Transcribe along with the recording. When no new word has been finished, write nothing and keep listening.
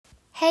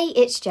Hey,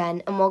 it's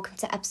Jen, and welcome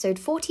to episode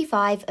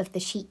 45 of the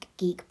Chic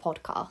Geek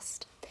podcast.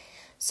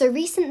 So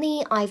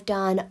recently I've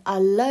done a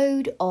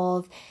load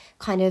of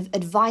kind of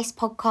advice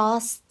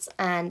podcasts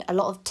and a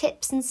lot of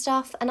tips and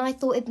stuff, and I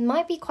thought it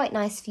might be quite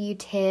nice for you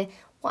to hear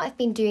what I've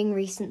been doing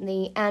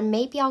recently, and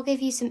maybe I'll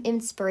give you some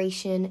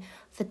inspiration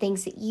for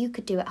things that you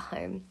could do at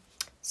home.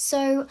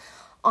 So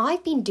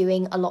I've been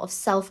doing a lot of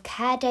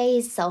self-care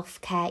days,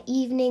 self-care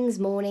evenings,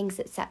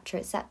 mornings,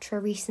 etc.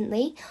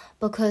 recently,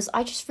 because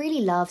I just really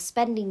love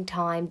spending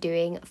time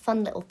doing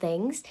fun little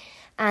things,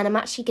 and I'm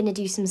actually going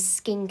to do some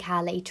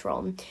skincare later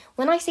on.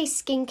 When I say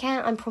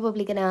skincare, I'm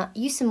probably going to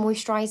use some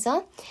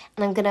moisturiser,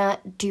 and I'm going to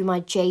do my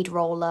jade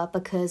roller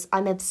because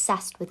I'm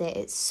obsessed with it.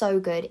 It's so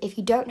good. If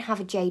you don't have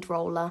a jade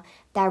roller,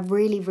 they're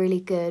really,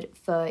 really good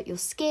for your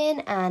skin,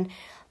 and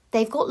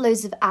they've got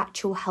loads of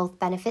actual health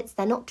benefits.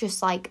 They're not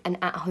just like an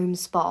at-home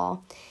spa.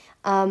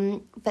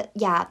 But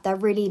yeah, they're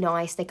really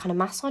nice. They kind of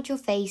massage your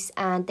face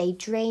and they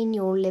drain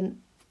your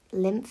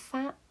lymph.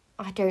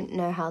 I don't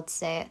know how to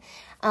say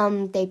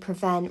it. They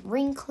prevent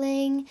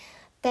wrinkling.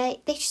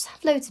 They just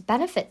have loads of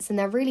benefits and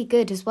they're really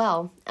good as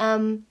well.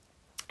 And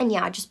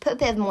yeah, I just put a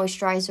bit of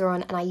moisturiser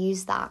on and I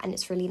use that and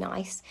it's really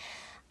nice.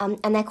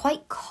 And they're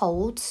quite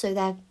cold, so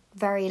they're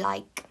very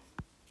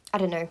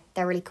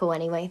they're really cool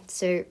anyway.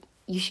 So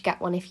you should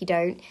get one if you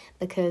don't,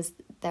 because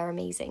they're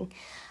amazing.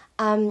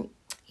 You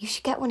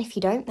should get one if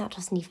you don't. That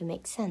doesn't even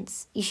make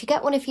sense. You should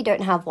get one if you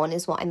don't have one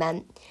is what I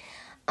meant.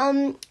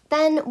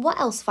 Then what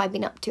else have I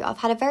been up to? I've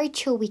had a very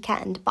chill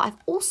weekend, but I've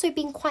also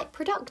been quite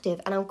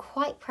productive and I'm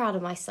quite proud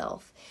of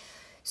myself.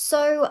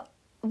 So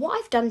what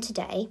I've done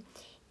today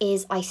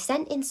is I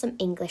sent in some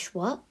English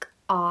work.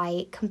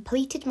 I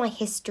completed my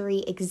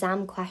history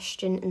exam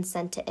question and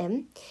sent it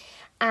in.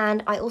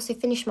 And I also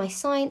finished my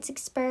science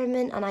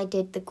experiment and I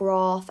did the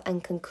graph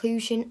and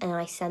conclusion and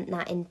I sent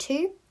that in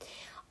too.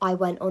 I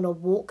went on a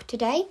walk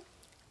today.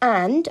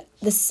 And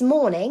this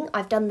morning,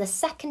 I've done the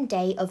second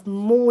day of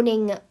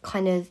morning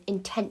kind of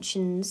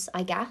intentions,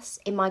 I guess,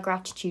 in my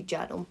gratitude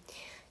journal.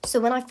 So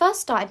when I first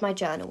started my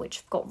journal, which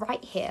I've got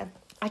right here,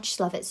 I just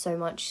love it so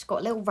much. It's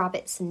got little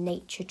rabbits and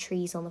nature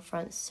trees on the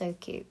front. It's so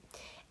cute.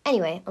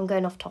 Anyway, I'm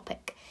going off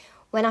topic.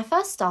 When I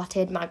first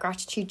started my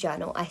gratitude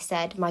journal, I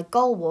said my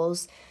goal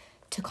was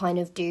to kind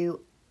of do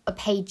a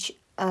page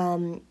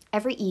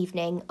every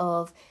evening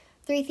of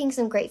 3 things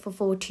I'm grateful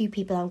for, 2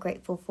 people I'm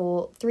grateful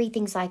for, 3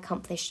 things I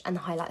accomplished, and the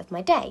highlight of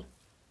my day.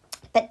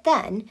 But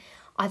then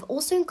I've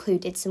also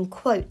included some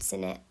quotes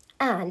in it,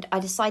 and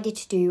I decided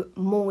to do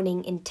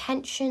morning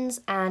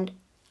intentions and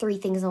 3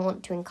 things I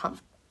want to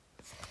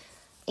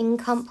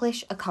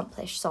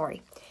accomplish.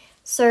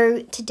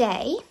 So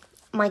today,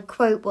 my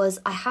quote was,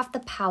 I have the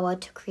power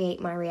to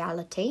create my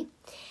reality.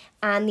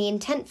 And the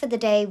intent for the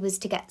day was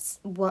to get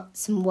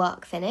some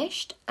work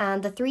finished.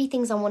 And the 3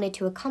 things I wanted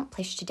to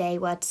accomplish today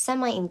were to send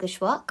my English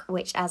work,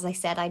 which, as I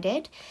said, I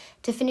did,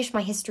 to finish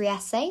my history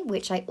essay,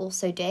 which I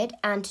also did,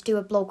 and to do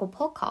a blog or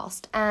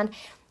podcast. And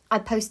I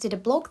posted a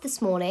blog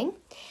this morning,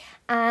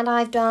 and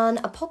I've done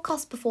a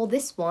podcast before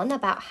this one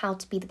about how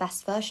to be the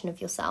best version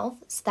of yourself.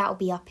 So that'll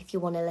be up if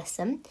you want to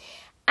listen.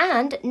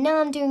 And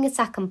now I'm doing a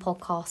second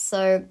podcast.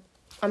 So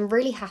I'm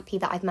really happy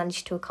that I've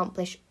managed to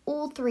accomplish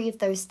all 3 of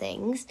those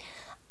things.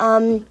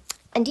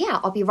 And yeah,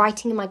 I'll be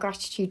writing in my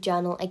gratitude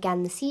journal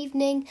again this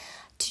evening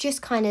to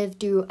just kind of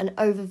do an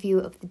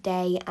overview of the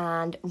day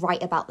and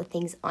write about the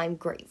things I'm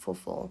grateful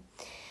for.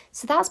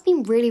 So that's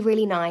been really,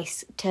 really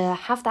nice to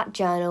have that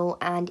journal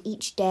and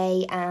each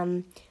day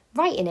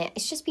write in it.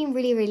 It's just been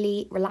really,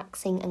 really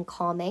relaxing and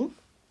calming.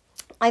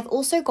 I've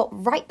also got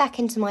right back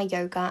into my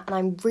yoga and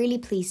I'm really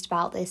pleased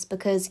about this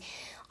because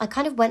I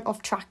kind of went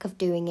off track of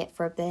doing it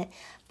for a bit,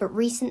 but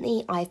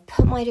recently I've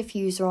put my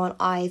diffuser on,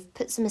 I've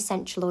put some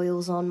essential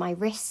oils on my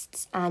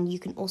wrists, and you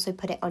can also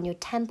put it on your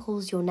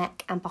temples, your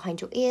neck, and behind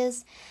your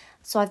ears.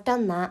 So I've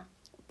done that,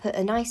 put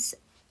a nice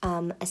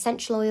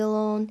essential oil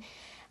on,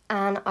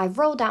 and I've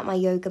rolled out my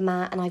yoga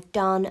mat, and I've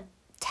done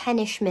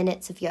 10-ish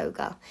minutes of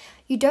yoga.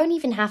 You don't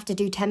even have to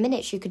do 10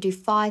 minutes, you could do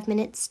 5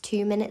 minutes,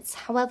 2 minutes,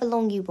 however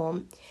long you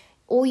want,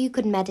 or you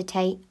could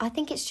meditate. I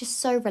think it's just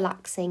so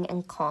relaxing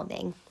and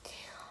calming.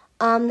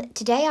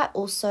 Today I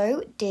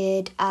also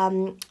did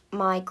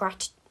my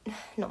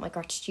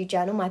gratitude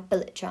journal, my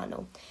bullet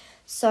journal.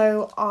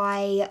 So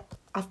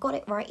I've got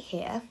it right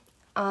here.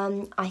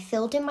 I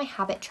filled in my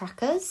habit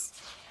trackers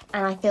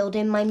and I filled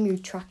in my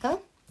mood tracker.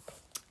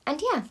 And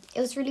yeah,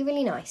 it was really,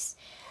 really nice.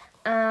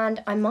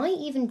 And I might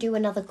even do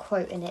another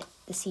quote in it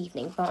this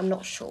evening, but I'm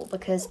not sure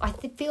because I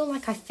feel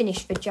like I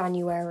finished for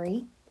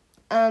January.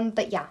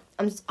 But yeah,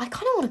 I kind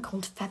of want to go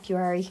on to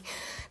February.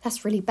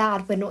 That's really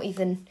bad. We're not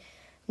even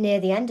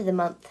near the end of the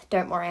month.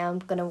 Don't worry, I'm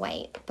gonna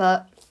wait.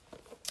 But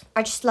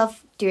I just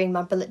love doing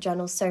my bullet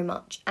journal so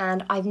much,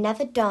 and I've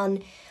never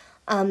done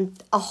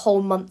a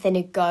whole month in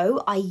a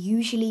go. I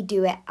usually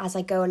do it as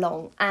I go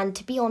along. And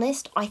to be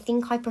honest, I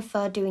think I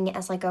prefer doing it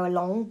as I go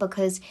along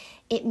because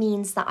it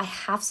means that I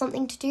have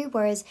something to do,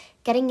 whereas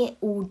getting it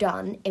all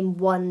done in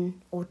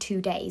 1 or 2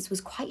 days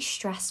was quite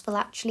stressful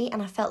actually,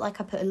 and I felt like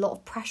I put a lot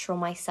of pressure on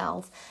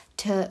myself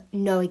to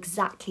know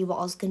exactly what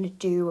I was going to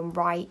do and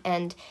write,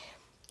 and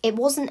it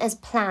wasn't as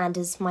planned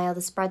as my other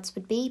spreads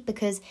would be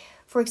because,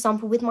 for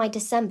example, with my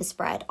December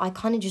spread, I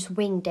kind of just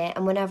winged it,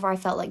 and whenever I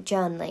felt like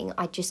journaling,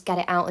 I'd just get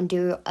it out and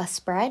do a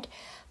spread.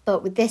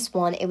 But with this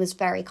one, it was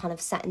very kind of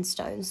set in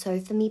stone.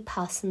 So for me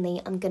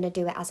personally, I'm going to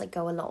do it as I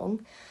go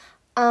along.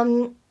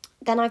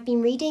 Then I've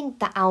been reading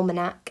The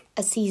Almanac,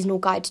 A Seasonal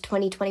Guide to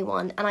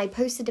 2021, and I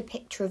posted a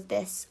picture of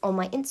this on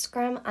my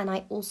Instagram, and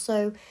I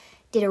also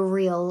did a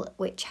reel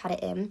which had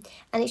it in,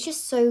 and it's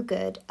just so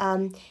good.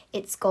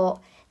 It's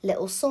got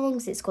little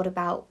songs, it's got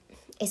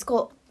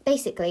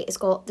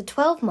the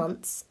 12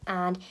 months,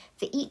 and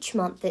for each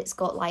month it's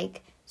got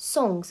like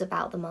songs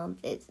about the month.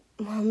 It's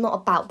not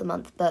about the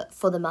month, but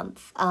for the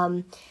month.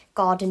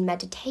 Garden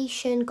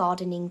meditation,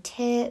 gardening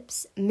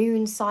tips,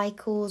 moon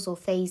cycles or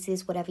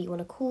phases, whatever you want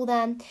to call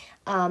them.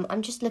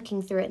 I'm just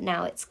looking through it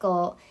now. It's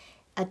got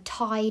a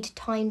tide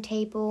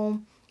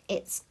timetable.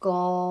 It's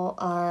got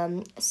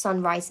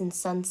sunrise and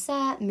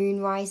sunset,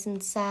 moonrise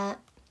and set.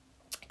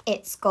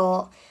 It's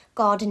got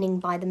gardening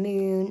by the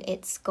moon.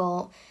 It's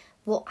got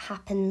what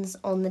happens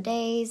on the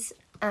days.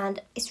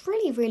 And it's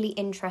really, really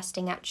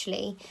interesting,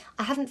 actually.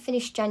 I haven't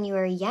finished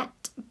January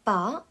yet,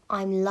 but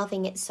I'm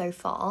loving it so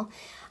far.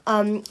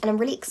 And I'm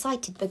really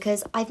excited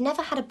because I've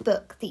never had a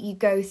book that you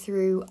go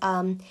through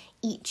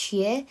each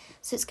year.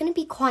 So it's going to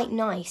be quite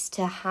nice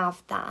to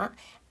have that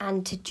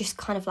and to just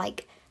kind of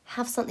like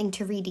have something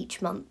to read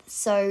each month.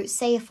 So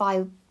say if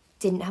I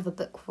didn't have a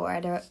book for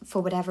it or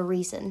for whatever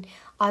reason,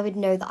 I would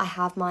know that I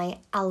have my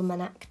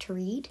almanac to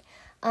read.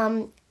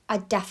 I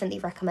definitely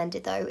recommend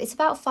it though. It's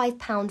about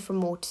 £5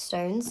 from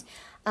Waterstones.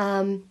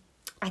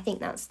 I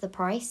think that's the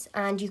price.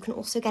 And you can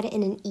also get it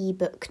in an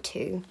ebook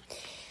too.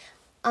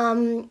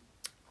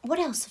 What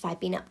else have I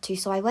been up to?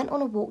 So I went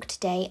on a walk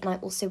today and I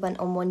also went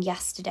on one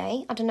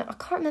yesterday. I don't know, I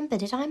can't remember.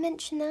 Did I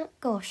mention that?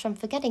 Gosh, I'm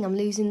forgetting. I'm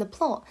losing the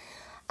plot.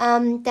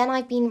 Then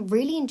I've been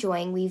really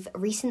enjoying, we've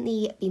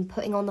recently been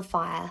putting on the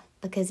fire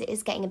because it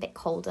is getting a bit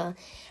colder.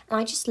 And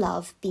I just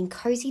love being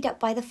cozied up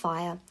by the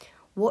fire,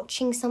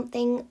 watching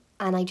something.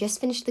 And I just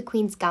finished The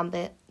Queen's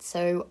Gambit,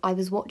 so I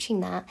was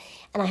watching that,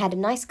 and I had a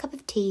nice cup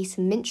of tea,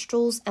 some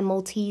minstrels and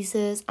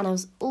Maltesers, and I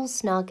was all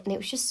snug, and it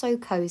was just so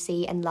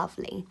cozy and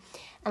lovely.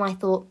 And I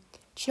thought,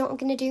 do you know what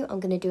I'm going to do? I'm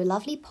going to do a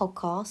lovely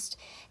podcast,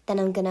 then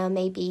I'm going to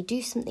maybe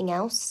do something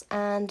else,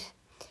 and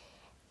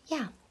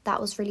yeah,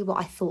 that was really what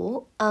I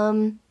thought.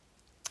 And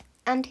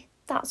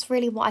that's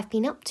really what I've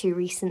been up to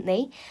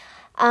recently.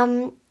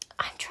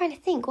 I'm trying to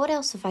think, what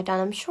else have I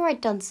done? I'm sure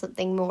I'd done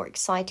something more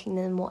exciting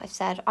than what I've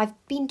said. I've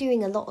been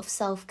doing a lot of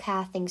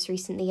self-care things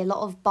recently, a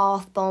lot of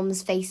bath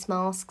bombs, face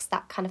masks,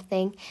 that kind of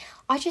thing.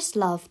 I just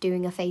love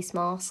doing a face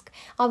mask.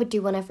 I would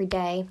do one every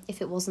day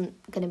if it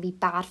wasn't going to be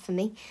bad for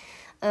me.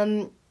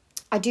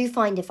 I do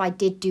find if I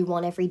did do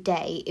one every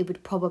day, it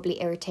would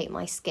probably irritate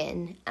my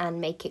skin and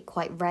make it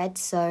quite red.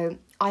 So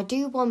I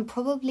do one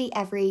probably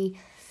every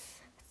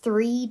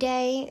 3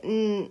 days,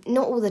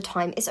 not all the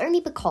time. It's only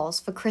because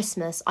for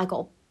Christmas I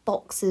got a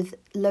box of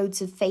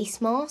loads of face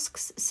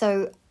masks,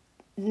 so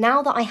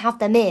now that I have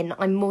them in,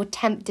 I'm more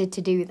tempted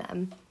to do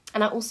them.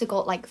 And I also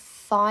got like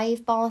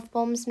 5 bath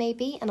bombs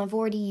maybe, and I've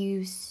already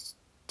used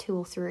 2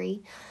 or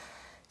 3.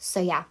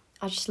 So yeah,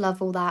 I just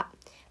love all that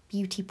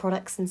beauty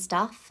products and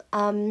stuff.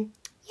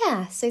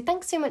 So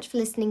thanks so much for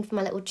listening for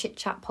my little chit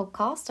chat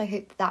podcast. I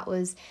hope that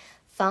was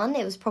fun.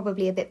 It was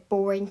probably a bit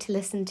boring to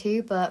listen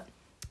to, but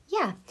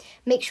yeah,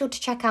 make sure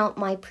to check out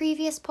my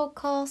previous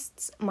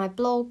podcasts, my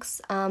blogs.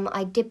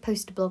 I did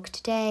post a blog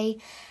today,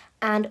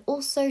 and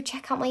also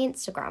check out my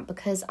Instagram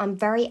because I'm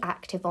very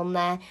active on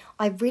there.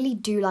 I really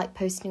do like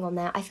posting on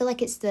there. I feel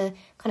like it's the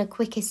kind of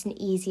quickest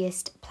and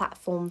easiest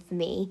platform for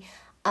me.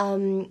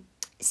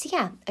 So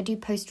yeah, I do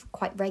post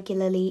quite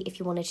regularly if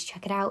you wanted to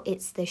check it out.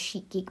 It's the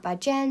Chic Geek by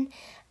Jen.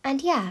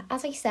 And yeah,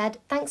 as I said,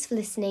 thanks for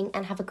listening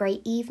and have a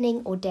great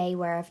evening or day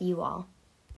wherever you are.